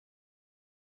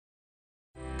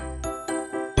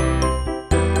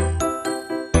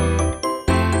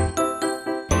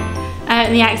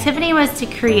the activity was to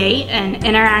create an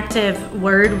interactive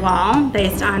word wall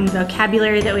based on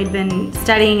vocabulary that we'd been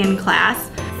studying in class.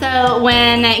 So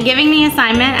when giving the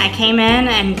assignment, I came in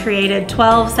and created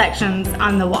 12 sections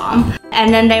on the wall.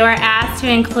 And then they were asked to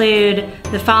include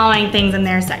the following things in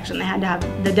their section. They had to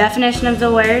have the definition of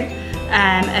the word,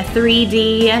 a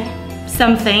 3D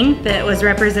something that was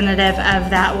representative of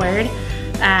that word,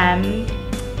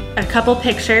 a couple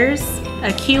pictures,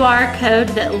 a QR code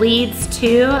that leads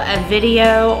to a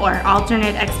video or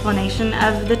alternate explanation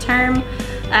of the term,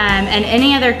 and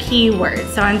any other key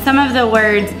words. So on some of the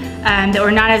words that we're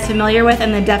not as familiar with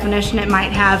in the definition, it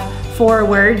might have 4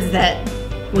 words that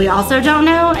we also don't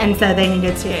know, and so they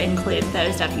needed to include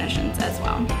those definitions as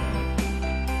well.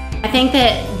 I think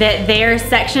that their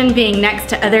section being next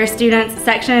to other students'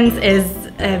 sections is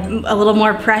a little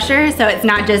more pressure, so it's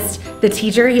not just the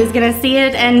teacher who's gonna see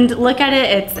it and look at it,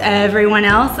 it's everyone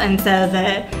else, and so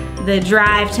the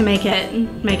drive to make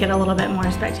it a little bit more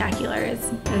spectacular is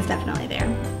definitely there.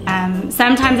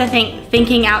 Sometimes I think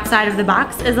thinking outside of the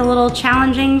box is a little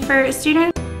challenging for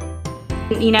students.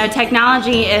 You know,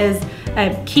 technology is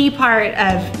a key part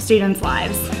of students'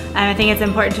 lives. I think it's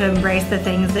important to embrace the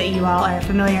things that you all are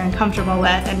familiar and comfortable with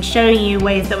and show you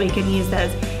ways that we can use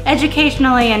those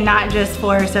educationally and not just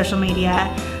for social media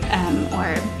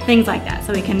or things like that.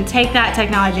 So we can take that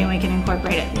technology and we can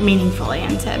incorporate it meaningfully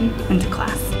into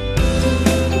class.